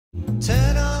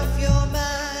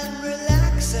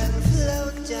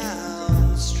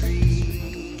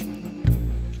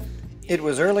It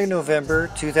was early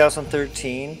November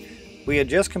 2013. We had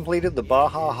just completed the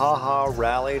Baja Haha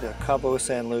rally to Cabo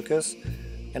San Lucas,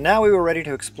 and now we were ready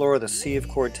to explore the Sea of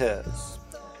Cortez.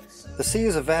 The sea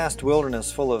is a vast wilderness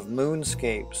full of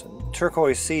moonscapes and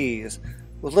turquoise seas,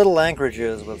 with little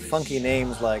anchorages with funky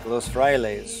names like Los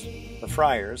Frailes, the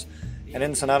Friars, and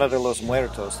Ensenada de los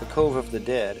Muertos, the Cove of the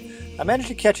Dead. I managed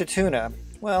to catch a tuna,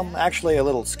 well, actually a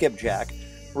little skipjack,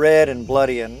 red and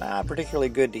bloody and not particularly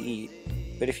good to eat.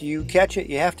 But if you catch it,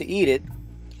 you have to eat it.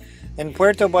 In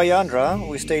Puerto Vallarta,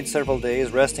 we stayed several days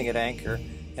resting at anchor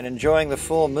and enjoying the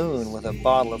full moon with a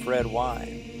bottle of red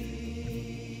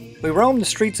wine. We roamed the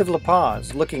streets of La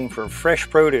Paz looking for fresh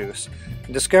produce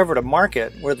and discovered a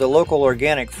market where the local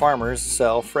organic farmers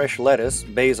sell fresh lettuce,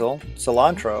 basil,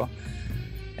 cilantro,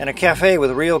 and a cafe with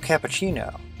real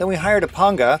cappuccino. Then we hired a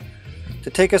panga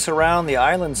to take us around the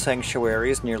island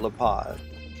sanctuaries near La Paz.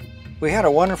 We had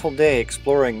a wonderful day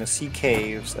exploring the sea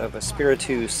caves of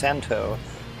Espiritu Santo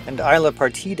and Isla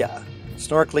Partida,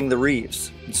 snorkeling the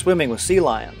reefs, and swimming with sea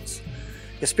lions.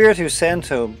 Espiritu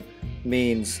Santo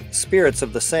means spirits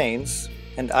of the saints,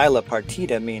 and Isla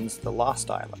Partida means the lost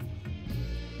island.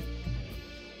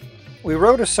 We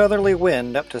rode a southerly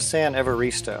wind up to San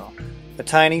Evaristo, a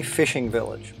tiny fishing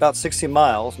village about 60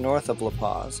 miles north of La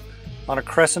Paz, on a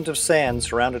crescent of sand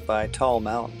surrounded by tall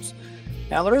mountains.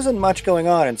 Now there isn't much going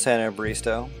on in San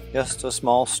Evaristo, just a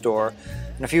small store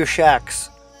and a few shacks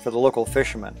for the local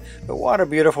fishermen, but what a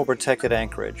beautiful protected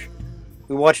anchorage.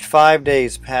 We watched 5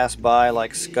 days pass by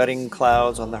like scudding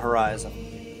clouds on the horizon.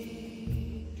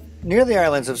 Near the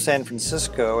islands of San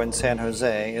Francisco and San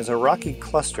Jose is a rocky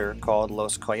cluster called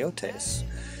Los Coyotes.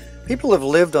 People have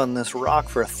lived on this rock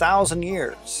for 1,000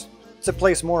 years. It's a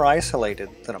place more isolated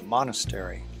than a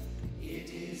monastery.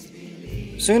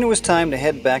 Soon it was time to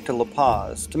head back to La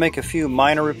Paz to make a few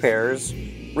minor repairs,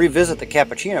 revisit the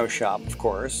cappuccino shop, of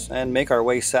course, and make our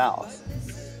way south.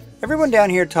 Everyone down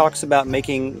here talks about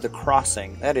making the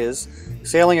crossing, that is,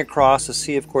 sailing across the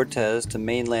Sea of Cortez to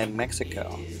mainland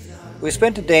Mexico. We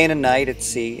spent a day and a night at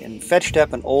sea and fetched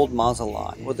up an old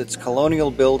Mazatlán with its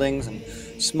colonial buildings and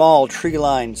small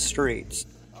tree-lined streets.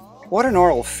 What an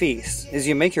oral feast as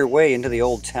you make your way into the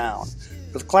old town,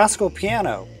 with classical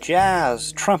piano,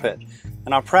 jazz, trumpet,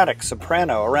 and operatic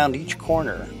soprano around each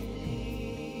corner.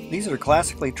 These are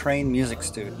classically trained music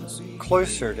students,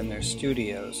 cloistered in their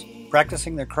studios,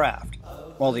 practicing their craft,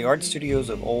 while the art studios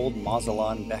of old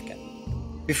Mazatlán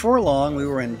beckon. Before long, we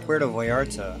were in Puerto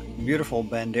Vallarta, beautiful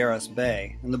Banderas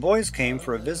Bay, and the boys came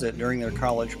for a visit during their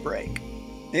college break.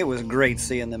 It was great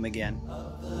seeing them again.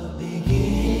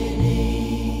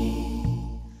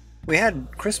 We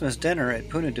had Christmas dinner at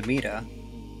Punta de Mita.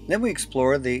 Then we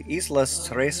explored the Islas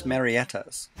Tres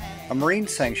Marietas, a marine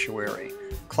sanctuary,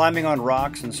 climbing on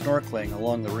rocks and snorkeling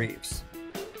along the reefs.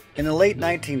 In the late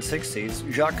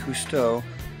 1960s, Jacques Cousteau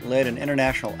led an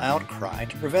international outcry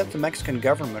to prevent the Mexican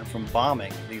government from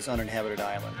bombing these uninhabited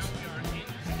islands.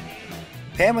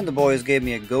 Pam and the boys gave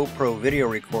me a GoPro video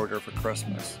recorder for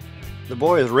Christmas. The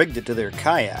boys rigged it to their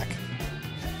kayak.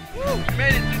 Woo! We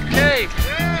made it through the cave!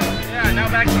 Yeah, now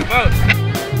back to the boat.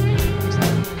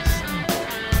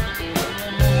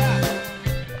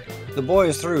 The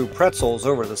boys threw pretzels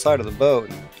over the side of the boat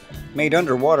and made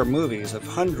underwater movies of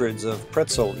hundreds of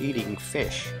pretzel-eating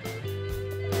fish.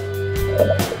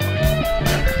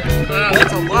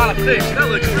 That's a lot of fish. That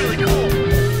looks really cool.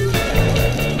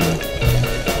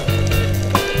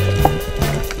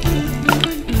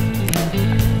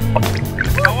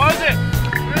 How was it?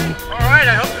 Alright,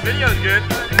 I hope the video's good.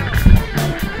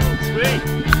 Sweet.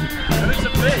 There's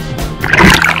some fish.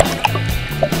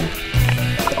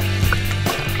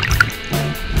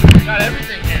 Got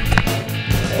everything here.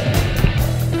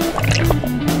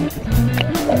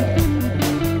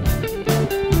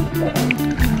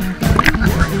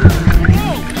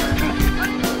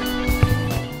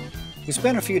 We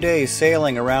spent a few days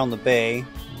sailing around the bay,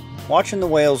 watching the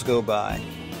whales go by.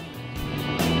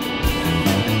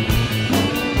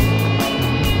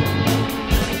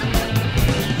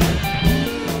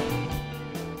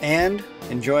 And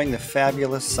enjoying the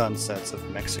fabulous sunsets of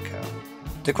Mexico.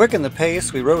 To quicken the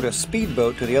pace, we rode a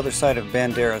speedboat to the other side of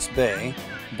Banderas Bay,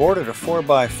 boarded a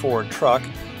 4x4 truck,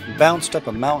 and bounced up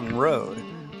a mountain road.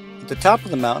 At the top of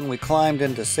the mountain, we climbed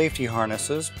into safety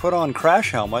harnesses, put on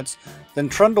crash helmets, then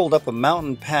trundled up a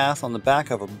mountain path on the back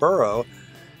of a burro,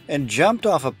 and jumped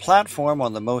off a platform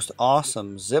on the most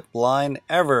awesome zip line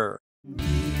ever.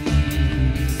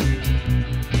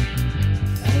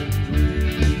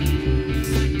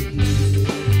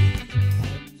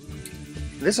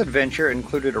 This adventure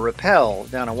included a rappel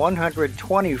down a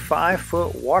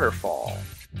 125-foot waterfall.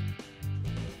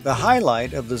 The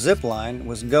highlight of the zip line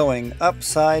was going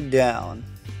upside down.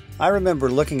 I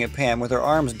remember looking at Pam with her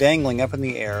arms dangling up in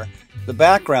the air, the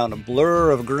background a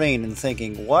blur of green, and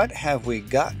thinking, what have we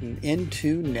gotten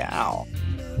into now?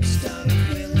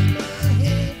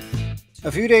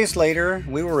 A few days later,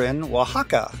 we were in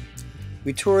Oaxaca.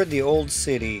 We toured the old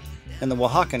city and the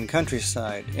Oaxacan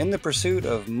countryside in the pursuit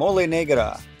of mole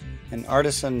negra and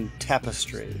artisan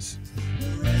tapestries.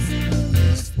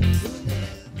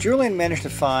 Julian managed to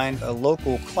find a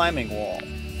local climbing wall.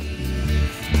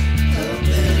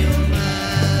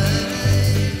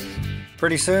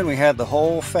 Pretty soon we had the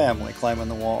whole family climbing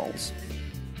the walls.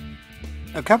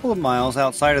 A couple of miles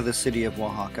outside of the city of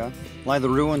Oaxaca lie the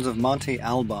ruins of Monte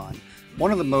Alban,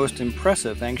 one of the most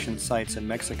impressive ancient sites in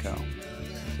Mexico.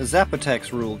 The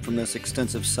Zapotecs ruled from this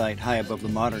extensive site high above the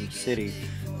modern city.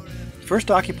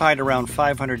 First occupied around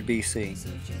 500 BC,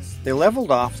 they leveled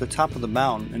off the top of the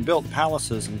mountain and built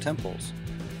palaces and temples.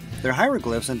 Their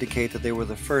hieroglyphs indicate that they were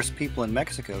the first people in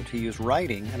Mexico to use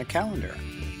writing and a calendar.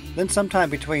 Then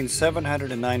sometime between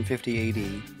 700 and 950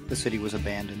 AD, the city was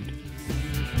abandoned.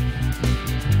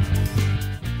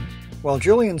 While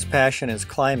Julian's passion is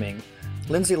climbing,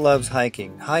 Lindsay loves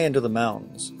hiking high into the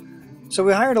mountains. So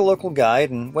we hired a local guide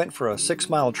and went for a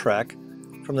 6-mile trek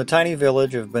from the tiny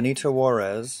village of Benito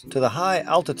Juarez to the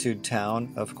high-altitude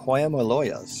town of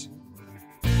Coamoloyas.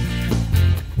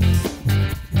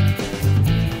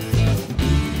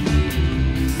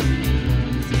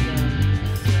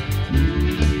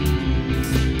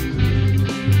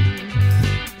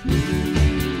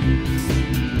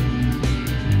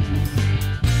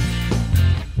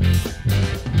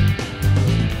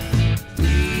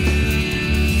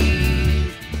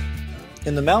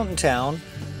 In the mountain town,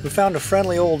 we found a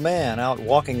friendly old man out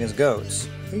walking his goats.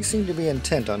 He seemed to be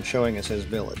intent on showing us his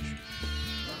village.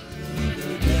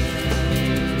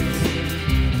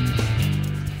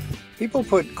 People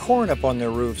put corn up on their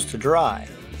roofs to dry,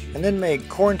 and then make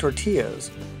corn tortillas,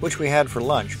 which we had for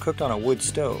lunch, cooked on a wood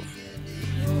stove.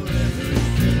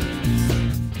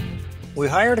 We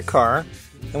hired a car,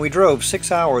 and we drove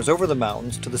 6 hours over the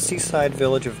mountains to the seaside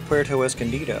village of Puerto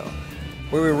Escondido,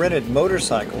 where we rented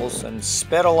motorcycles and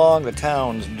sped along the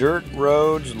town's dirt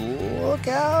roads. Look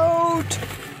out!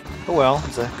 Oh well,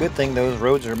 it's a good thing those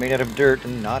roads are made out of dirt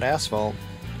and not asphalt.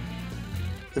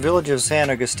 The village of San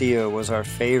Agustillo was our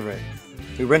favorite.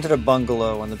 We rented a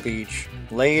bungalow on the beach,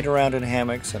 laid around in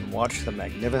hammocks, and watched the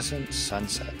magnificent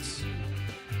sunsets.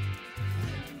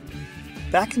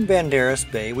 Back in Banderas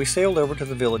Bay, we sailed over to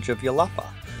the village of Yalapa.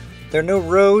 There are no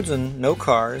roads and no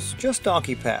cars, just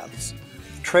donkey paths.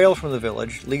 The trail from the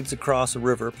village leads across a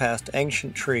river past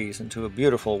ancient trees into a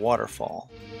beautiful waterfall.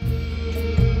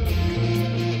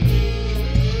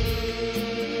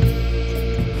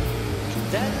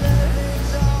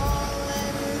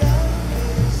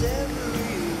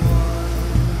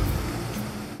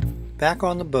 Back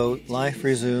on the boat, life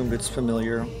resumed its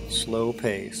familiar, slow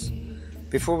pace.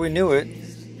 Before we knew it,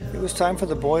 it was time for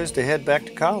the boys to head back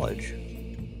to college.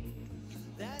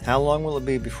 How long will it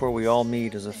be before we all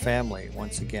meet as a family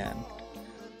once again?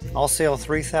 I'll sail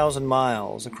 3,000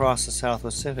 miles across the South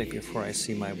Pacific before I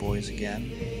see my boys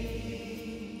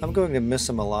again. I'm going to miss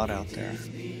them a lot out there.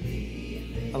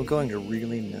 I'm going to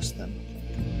really miss them.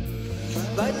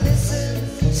 But listen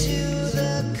to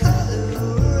the color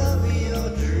of your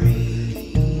dreams.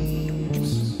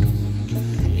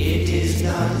 It is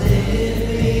not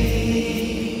living.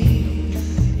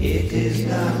 It is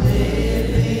not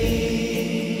living.